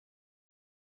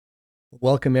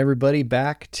Welcome everybody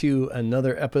back to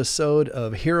another episode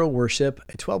of Hero Worship,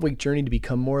 a 12-week journey to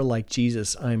become more like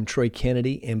Jesus. I'm Troy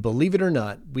Kennedy, and believe it or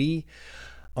not, we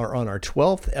are on our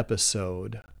 12th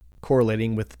episode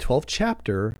correlating with the 12th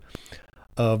chapter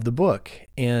of the book.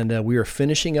 And we are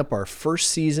finishing up our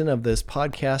first season of this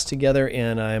podcast together,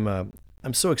 and I'm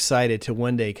so excited to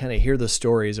one day kind of hear the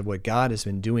stories of what God has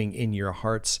been doing in your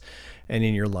hearts and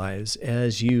in your lives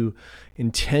as you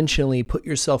intentionally put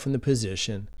yourself in the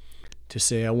position to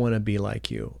say, I want to be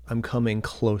like you. I'm coming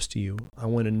close to you. I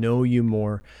want to know you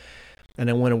more. And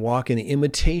I want to walk in the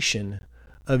imitation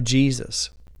of Jesus.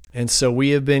 And so we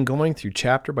have been going through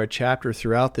chapter by chapter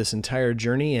throughout this entire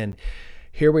journey. And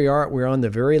here we are. We're on the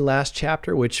very last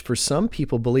chapter, which for some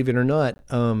people, believe it or not,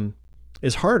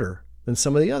 is harder than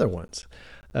some of the other ones.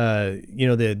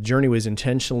 The journey was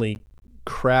intentionally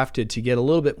crafted to get a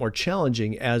little bit more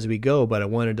challenging as we go, but I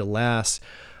wanted to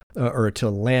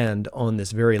land on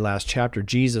this very last chapter.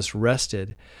 Jesus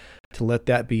rested, to let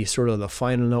that be sort of the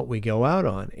final note we go out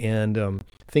on, and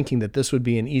thinking that this would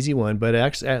be an easy one. But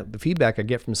actually, the feedback I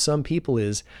get from some people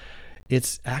is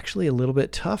it's actually a little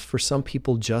bit tough for some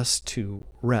people just to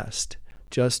rest,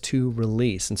 just to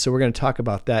release. And so we're going to talk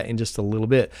about that in just a little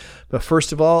bit. But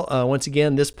first of all, once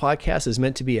again, this podcast is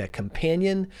meant to be a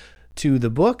companion to the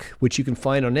book, which you can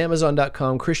find on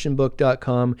Amazon.com,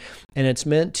 Christianbook.com, and it's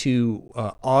meant to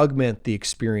augment the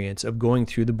experience of going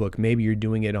through the book. Maybe you're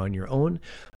doing it on your own,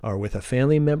 or with a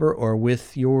family member, or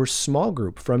with your small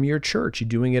group from your church. You're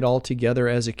doing it all together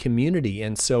as a community,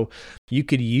 and so you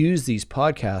could use these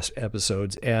podcast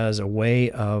episodes as a way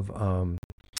of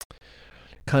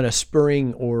kind of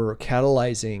spurring or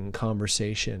catalyzing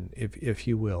conversation, if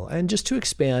you will, and just to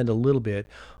expand a little bit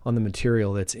on the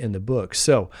material that's in the book.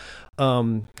 So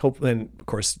hopefully, and of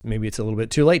course, maybe it's a little bit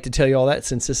too late to tell you all that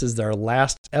since this is our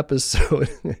last episode.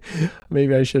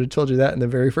 Maybe I should have told you that in the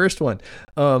very first one.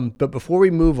 But before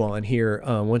we move on here,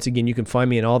 once again, you can find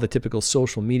me in all the typical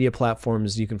social media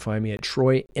platforms. You can find me at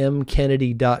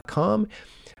troymkennedy.com.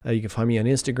 You can find me on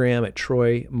Instagram at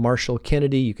Troy Marshall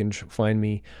Kennedy. You can find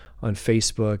me on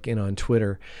Facebook and on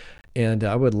Twitter. And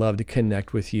I would love to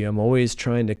connect with you. I'm always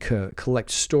trying to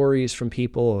collect stories from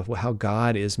people of how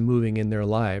God is moving in their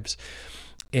lives.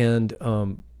 And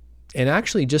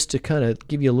actually, just to kind of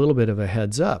give you a little bit of a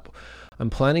heads up, I'm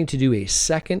planning to do a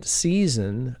second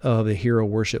season of the Hero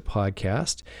Worship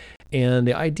podcast. And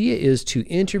the idea is to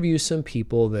interview some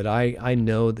people that I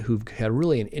know who've had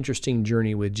really an interesting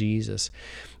journey with Jesus.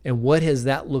 And what has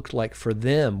that looked like for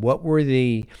them? What were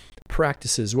the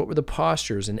practices? What were the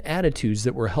postures and attitudes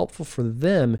that were helpful for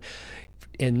them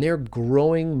in their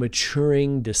growing,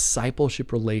 maturing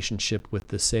discipleship relationship with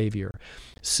the Savior?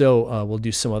 So we'll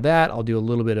do some of that. I'll do a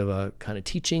little bit of a kind of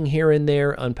teaching here and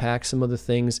there, unpack some of the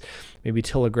things, maybe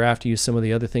telegraph to you some of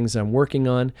the other things I'm working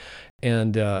on.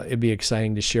 And it'd be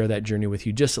exciting to share that journey with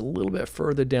you just a little bit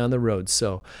further down the road.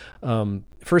 So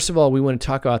first of all, we want to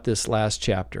talk about this last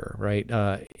chapter, right?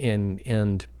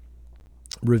 And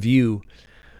review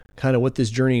kind of what this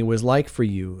journey was like for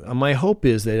you. My hope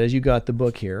is that as you got the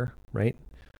book here, right,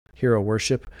 Hero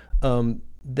Worship,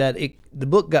 that the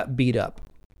book got beat up,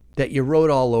 that you wrote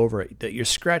all over it, that you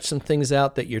scratched some things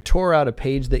out, that you tore out a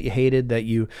page that you hated, that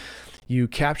you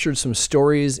captured some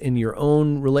stories in your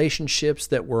own relationships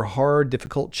that were hard,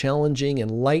 difficult, challenging,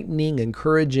 enlightening,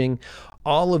 encouraging,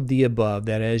 all of the above,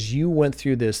 that as you went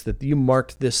through this, that you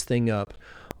marked this thing up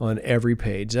on every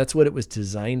page. That's what it was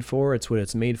designed for. It's what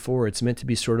it's made for. It's meant to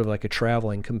be sort of like a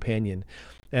traveling companion.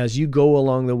 As you go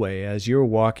along the way, as you're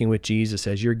walking with Jesus,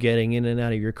 as you're getting in and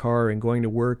out of your car and going to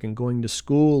work and going to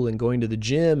school and going to the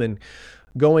gym and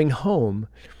going home,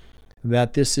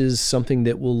 that this is something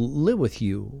that will live with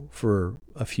you for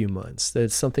a few months. That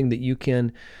it's something that you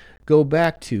can go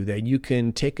back to, that you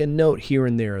can take a note here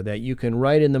and there, that you can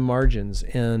write in the margins.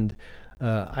 And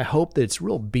I hope that it's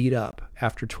real beat up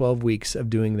after 12 weeks of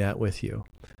doing that with you.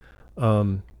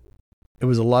 It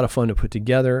was a lot of fun to put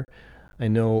together. I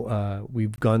know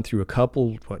we've gone through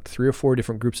 3 or 4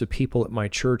 different groups of people at my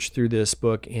church through this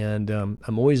book, and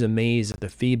I'm always amazed at the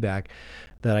feedback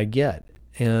that I get.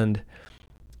 And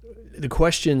the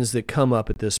questions that come up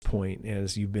at this point,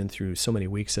 as you've been through so many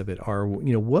weeks of it, are,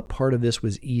 what part of this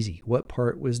was easy? What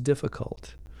part was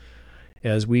difficult?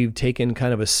 As we've taken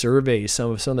kind of a survey, some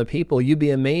of the people, you'd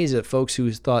be amazed at folks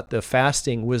who thought the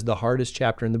fasting was the hardest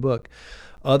chapter in the book.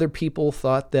 Other people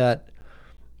thought that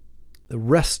the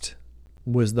rest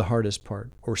was the hardest part,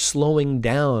 or slowing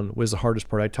down was the hardest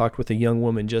part. I talked with a young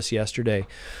woman just yesterday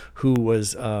who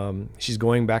was, she's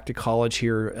going back to college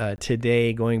here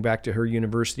today, going back to her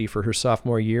university for her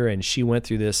sophomore year, and she went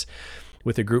through this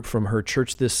with a group from her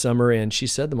church this summer, and she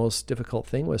said the most difficult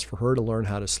thing was for her to learn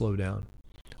how to slow down,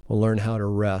 learn how to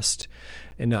rest,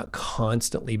 and not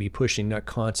constantly be pushing, not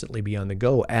constantly be on the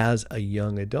go as a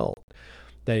young adult.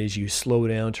 That is, you slow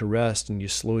down to rest and you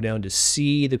slow down to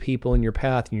see the people in your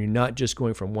path, and you're not just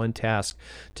going from one task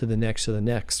to the next to the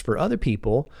next. For other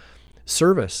people,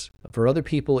 service. For other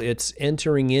people, it's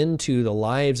entering into the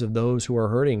lives of those who are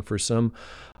hurting. For some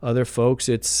other folks,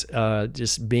 it's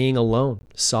just being alone,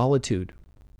 solitude,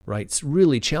 right? It's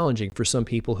really challenging for some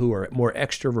people who are more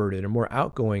extroverted and more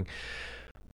outgoing.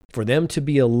 For them to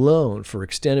be alone for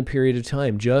extended period of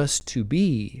time, just to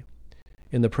be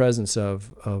in the presence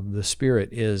of the Spirit,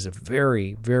 is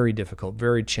very, very difficult,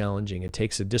 very challenging. It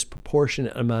takes a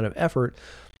disproportionate amount of effort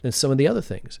than some of the other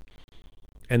things.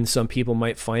 And some people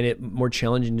might find it more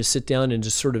challenging to sit down and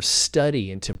just sort of study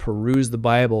and to peruse the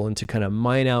Bible and to kind of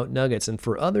mine out nuggets. And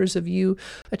for others of you,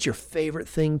 that's your favorite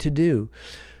thing to do.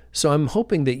 So I'm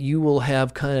hoping that you will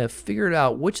have kind of figured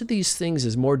out which of these things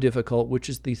is more difficult, which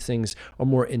of these things are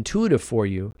more intuitive for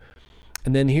you.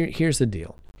 And then here's the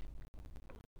deal.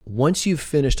 Once you've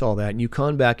finished all that and you've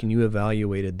gone back and you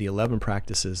evaluated the 11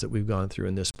 practices that we've gone through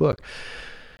in this book,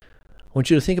 I want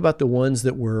you to think about the ones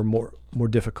that were more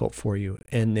difficult for you,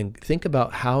 and then think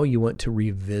about how you want to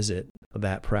revisit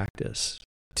that practice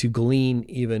to glean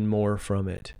even more from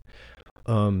it.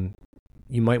 You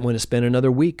might want to spend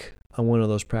another week on one of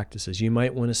those practices. You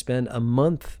might want to spend a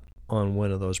month on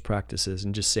one of those practices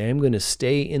and just say, I'm going to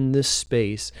stay in this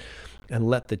space and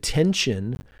let the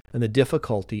tension and the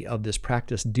difficulty of this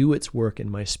practice do its work in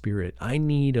my spirit. I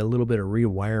need a little bit of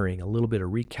rewiring, a little bit of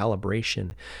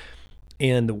recalibration.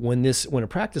 And when a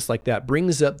practice like that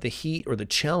brings up the heat or the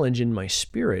challenge in my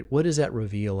spirit, what does that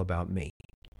reveal about me?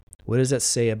 What does that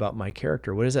say about my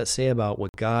character? What does that say about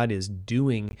what God is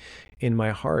doing in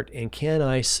my heart? And can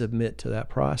I submit to that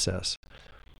process?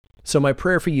 So my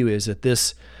prayer for you is that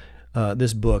this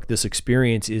book, this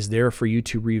experience, is there for you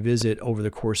to revisit over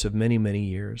the course of many, many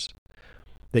years.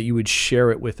 That you would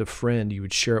share it with a friend, you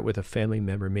would share it with a family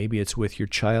member. Maybe it's with your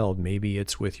child, maybe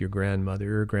it's with your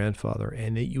grandmother or grandfather,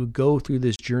 and that you would go through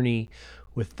this journey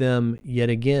with them yet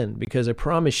again. Because I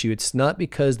promise you, it's not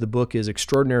because the book is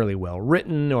extraordinarily well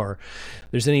written or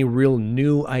there's any real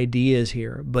new ideas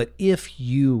here, but if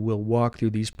you will walk through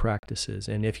these practices,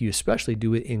 and if you especially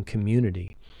do it in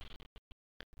community,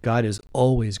 God is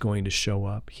always going to show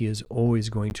up. He is always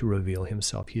going to reveal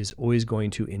himself. He is always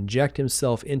going to inject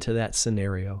himself into that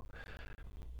scenario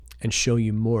and show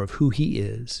you more of who he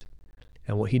is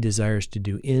and what he desires to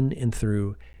do in and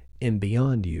through and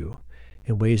beyond you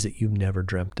in ways that you've never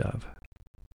dreamt of.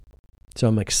 So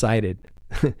I'm excited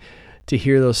to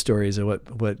hear those stories of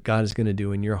what God is going to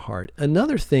do in your heart.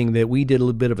 Another thing that we did a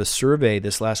little bit of a survey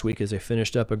this last week as I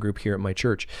finished up a group here at my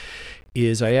church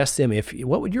is I asked them,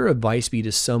 what would your advice be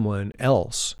to someone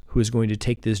else who is going to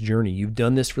take this journey? You've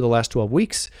done this for the last 12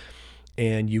 weeks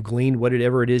and you gleaned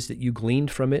whatever it is that you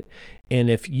gleaned from it. And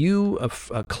if you,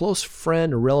 a close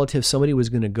friend or relative, somebody was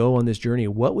going to go on this journey,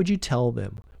 what would you tell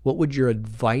them? What would your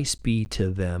advice be to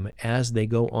them as they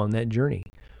go on that journey?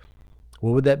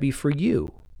 What would that be for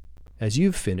you as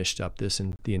you've finished up this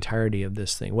and the entirety of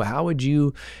this thing? Well, how would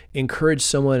you encourage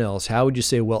someone else? How would you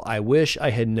say, well, I wish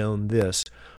I had known this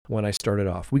when I started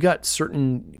off? We got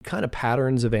certain kind of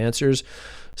patterns of answers.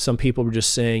 Some people were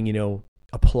just saying,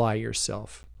 apply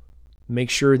yourself. Make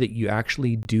sure that you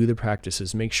actually do the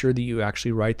practices. Make sure that you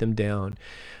actually write them down.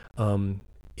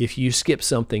 If you skip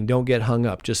something, don't get hung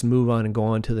up. Just move on and go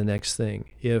on to the next thing.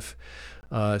 If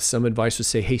some advice would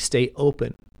say, hey, stay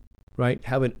open, right?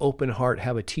 Have an open heart,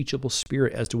 have a teachable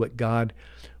spirit as to what God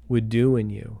would do in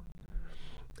you.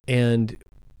 And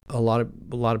a lot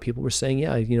of people were saying,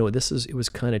 yeah, it was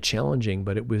kind of challenging,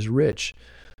 but it was rich.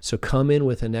 So come in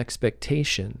with an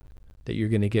expectation that you're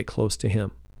going to get close to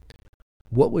him.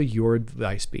 What would your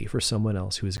advice be for someone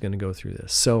else who is going to go through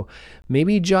this? So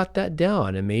maybe jot that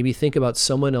down and maybe think about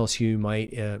someone else you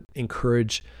might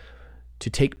encourage to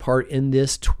take part in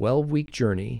this 12-week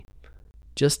journey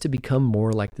just to become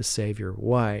more like the Savior.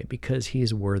 Why? Because he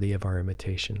is worthy of our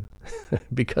imitation,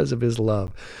 because of his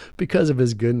love, because of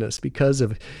his goodness, because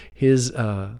of his,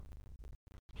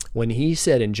 when he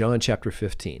said in John chapter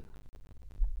 15,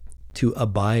 to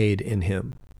abide in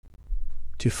him,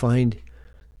 to find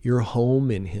your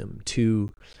home in him, to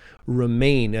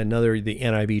remain, the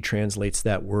NIV translates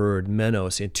that word,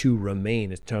 menos, and to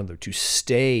remain, it's to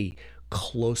stay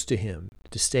close to him,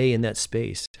 to stay in that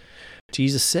space.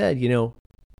 Jesus said,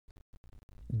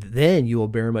 then you will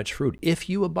bear much fruit. If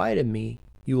you abide in me,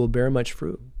 you will bear much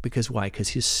fruit. Because why? Because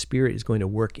his Spirit is going to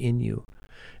work in you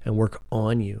and work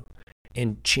on you.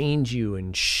 and change you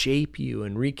and shape you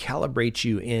and recalibrate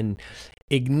you and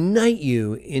ignite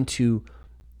you into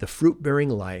the fruit-bearing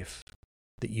life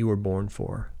that you were born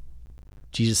for.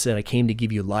 Jesus said, I came to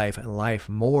give you life and life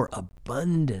more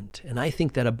abundant. And I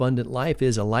think that abundant life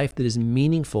is a life that is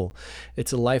meaningful.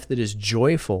 It's a life that is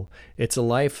joyful. It's a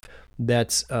life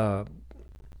that's more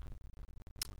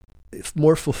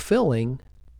fulfilling,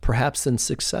 perhaps, than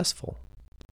successful.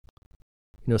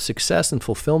 You know, success and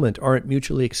fulfillment aren't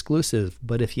mutually exclusive,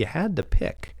 but if you had to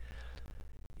pick,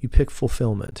 you pick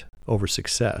fulfillment over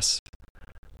success.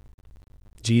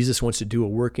 Jesus wants to do a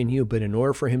work in you, but in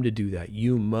order for him to do that,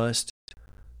 you must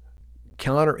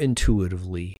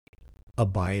counterintuitively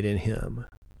abide in him.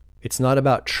 It's not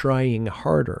about trying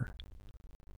harder.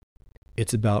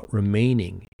 It's about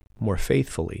remaining more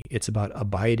faithfully. It's about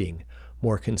abiding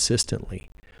more consistently.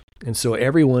 And so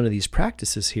every one of these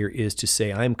practices here is to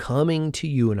say, I'm coming to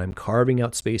you and I'm carving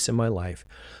out space in my life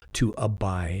to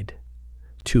abide,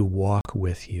 to walk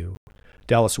with you.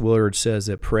 Dallas Willard says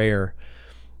that prayer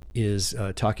is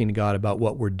talking to God about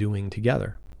what we're doing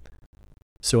together.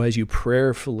 So as you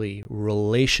prayerfully,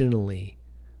 relationally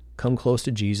come close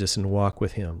to Jesus and walk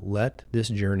with him, let this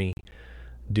journey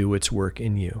do its work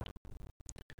in you.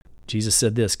 Jesus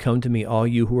said this, come to me, all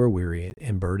you who are weary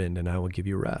and burdened, and I will give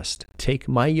you rest. Take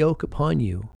my yoke upon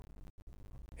you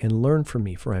and learn from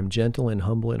me, for I am gentle and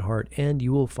humble in heart, and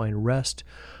you will find rest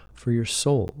for your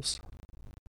souls.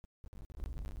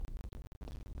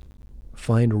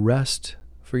 Find rest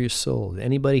for your soul.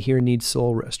 Anybody here needs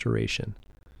soul restoration?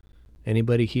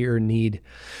 Anybody here need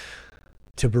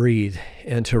to breathe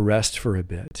and to rest for a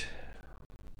bit?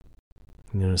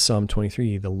 You know, Psalm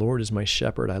 23, the Lord is my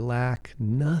shepherd, I lack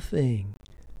nothing.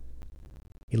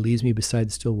 He leads me beside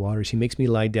the still waters. He makes me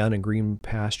lie down in green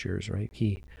pastures, right?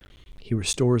 He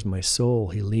restores my soul.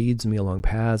 He leads me along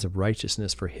paths of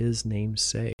righteousness for his name's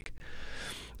sake.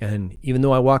 And even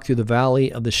though I walk through the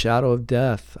valley of the shadow of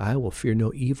death, I will fear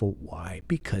no evil. Why?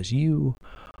 Because you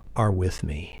are with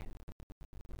me.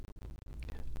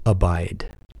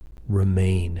 Abide,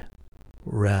 remain,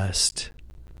 rest.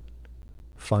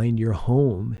 Find your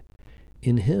home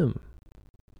in him.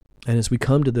 And as we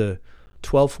come to the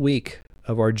 12th week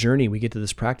of our journey, we get to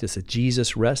this practice that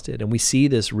Jesus rested, and we see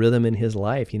this rhythm in his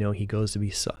life. You know, he goes to be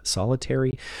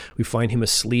solitary. We find him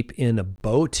asleep in a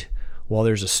boat while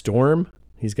there's a storm.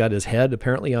 He's got his head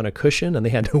apparently on a cushion, and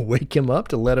they had to wake him up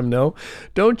to let him know,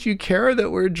 don't you care that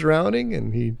we're drowning?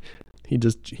 And he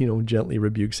just, gently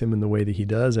rebukes him in the way that he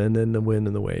does, and then the wind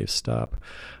and the waves stop.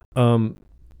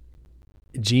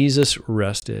 Jesus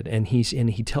rested, and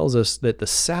he tells us that the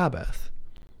Sabbath,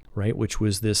 right, which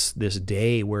was this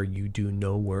day where you do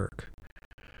no work,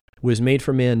 was made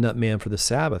for man, not man for the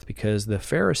Sabbath, because the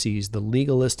Pharisees, the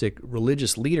legalistic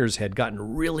religious leaders, had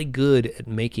gotten really good at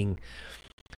making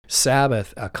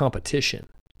Sabbath a competition.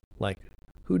 Like,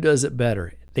 who does it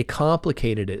better? They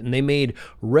complicated it, and they made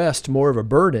rest more of a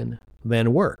burden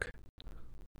than work.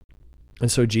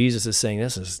 And so Jesus is saying,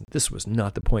 this was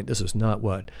not the point. This was not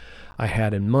what I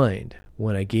had in mind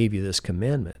when I gave you this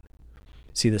commandment.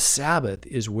 See, the Sabbath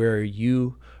is where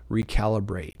you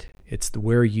recalibrate. It's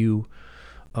where you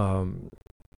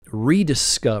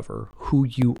rediscover who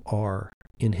you are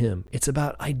in him. It's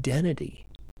about identity.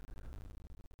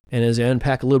 And as I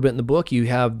unpack a little bit in the book, you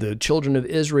have the children of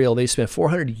Israel. They spent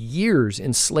 400 years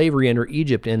in slavery under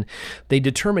Egypt, and they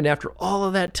determined after all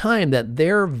of that time that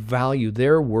their value,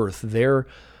 their worth, their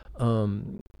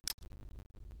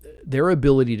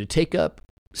ability to take up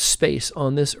space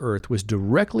on this earth was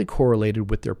directly correlated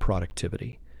with their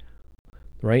productivity,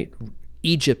 right?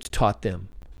 Egypt taught them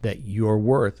that your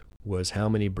worth was how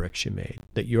many bricks you made,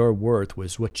 that your worth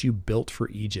was what you built for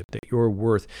Egypt, that your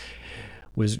worth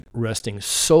was resting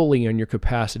solely on your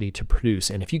capacity to produce.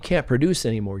 And if you can't produce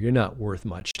anymore, you're not worth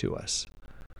much to us.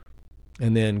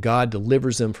 And then God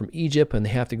delivers them from Egypt, and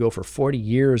they have to go for 40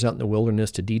 years out in the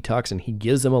wilderness to detox, and he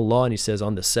gives them a law, and he says,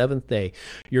 on the seventh day,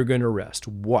 you're going to rest.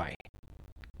 Why?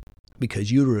 Because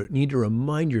you need to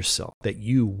remind yourself that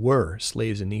you were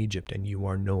slaves in Egypt, and you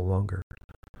are no longer.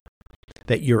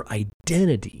 That your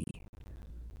identity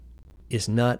is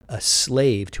not a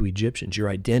slave to Egyptians. Your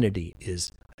identity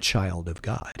is child of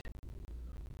God,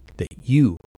 that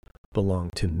you belong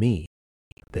to me,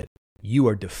 that you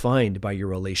are defined by your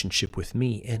relationship with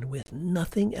me and with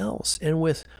nothing else and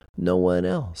with no one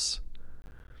else.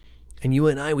 And you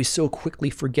and I, we so quickly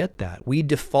forget that. We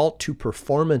default to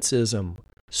performancism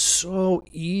so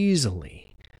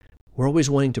easily. We're always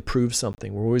wanting to prove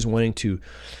something. We're always wanting to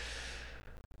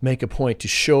make a point to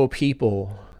show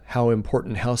people how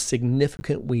important, how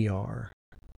significant we are.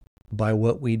 by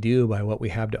what we do, by what we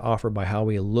have to offer, by how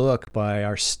we look, by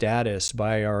our status,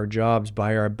 by our jobs,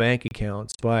 by our bank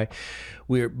accounts, by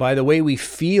the way we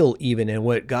feel even. And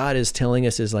what God is telling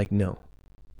us is like, no,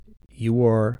 you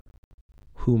are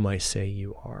whom I say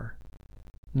you are.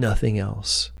 Nothing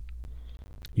else.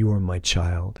 You are my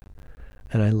child,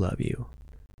 and I love you.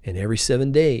 And every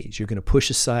 7 days, you're going to push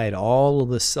aside all of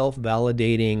the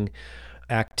self-validating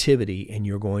activity, and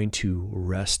you're going to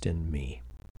rest in me.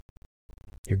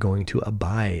 You're going to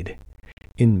abide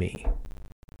in me.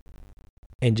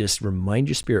 And just remind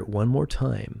your spirit one more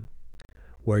time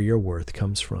where your worth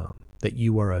comes from, that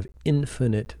you are of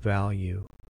infinite value,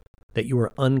 that you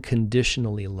are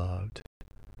unconditionally loved,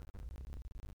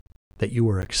 that you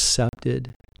are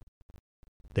accepted,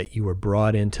 that you are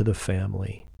brought into the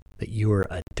family, that you are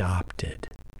adopted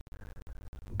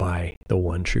by the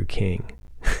one true King.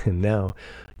 And now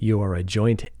you are a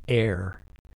joint heir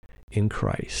in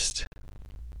Christ.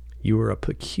 You are a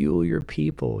peculiar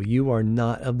people. You are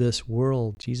not of this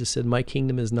world. Jesus said, my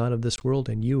kingdom is not of this world,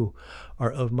 and you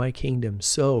are of my kingdom.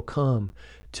 So come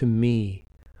to me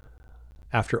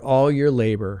after all your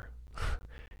labor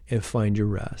and find your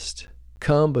rest.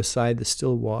 Come beside the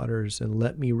still waters and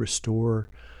let me restore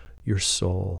your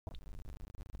soul.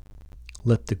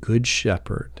 Let the Good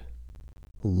Shepherd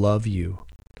love you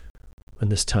in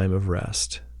this time of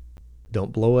rest.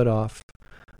 Don't blow it off.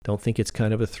 Don't think it's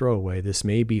kind of a throwaway. This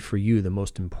may be for you the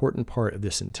most important part of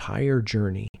this entire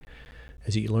journey,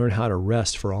 as you learn how to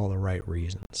rest for all the right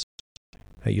reasons.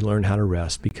 That you learn how to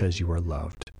rest because you are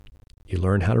loved. You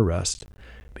learn how to rest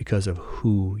because of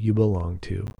who you belong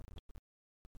to.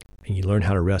 And you learn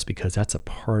how to rest because that's a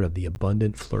part of the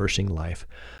abundant, flourishing life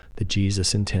that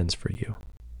Jesus intends for you.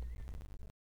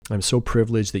 I'm so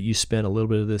privileged that you spent a little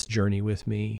bit of this journey with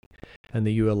me, and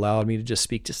that you allowed me to just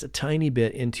speak just a tiny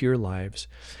bit into your lives.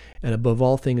 And above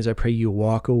all things, I pray you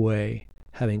walk away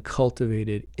having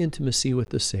cultivated intimacy with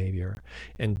the Savior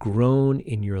and grown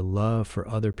in your love for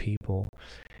other people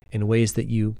in ways that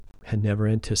you had never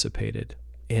anticipated.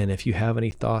 And if you have any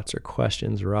thoughts or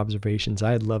questions or observations,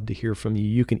 I'd love to hear from you.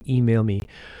 You can email me,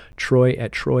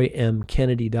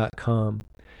 troy@troymkennedy.com.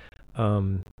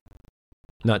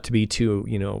 Not to be too,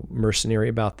 mercenary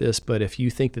about this, but if you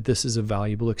think that this is a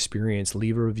valuable experience,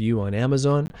 leave a review on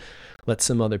Amazon. Let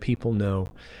some other people know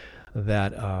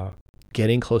that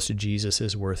getting close to Jesus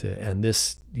is worth it. And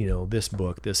this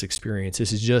book, this experience,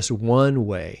 this is just one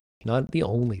way, not the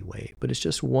only way, but it's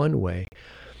just one way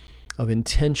of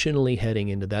intentionally heading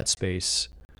into that space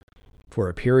for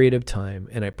a period of time.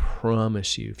 And I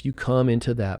promise you, if you come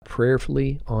into that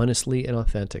prayerfully, honestly, and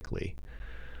authentically,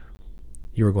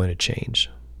 you are going to change.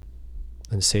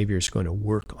 And the Savior is going to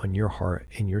work on your heart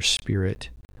and your spirit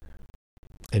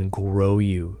and grow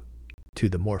you to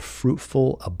the more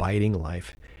fruitful, abiding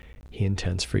life He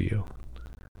intends for you.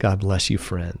 God bless you,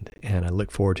 friend. And I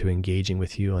look forward to engaging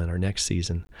with you on our next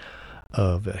season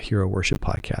of Hero Worship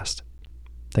Podcast.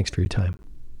 Thanks for your time.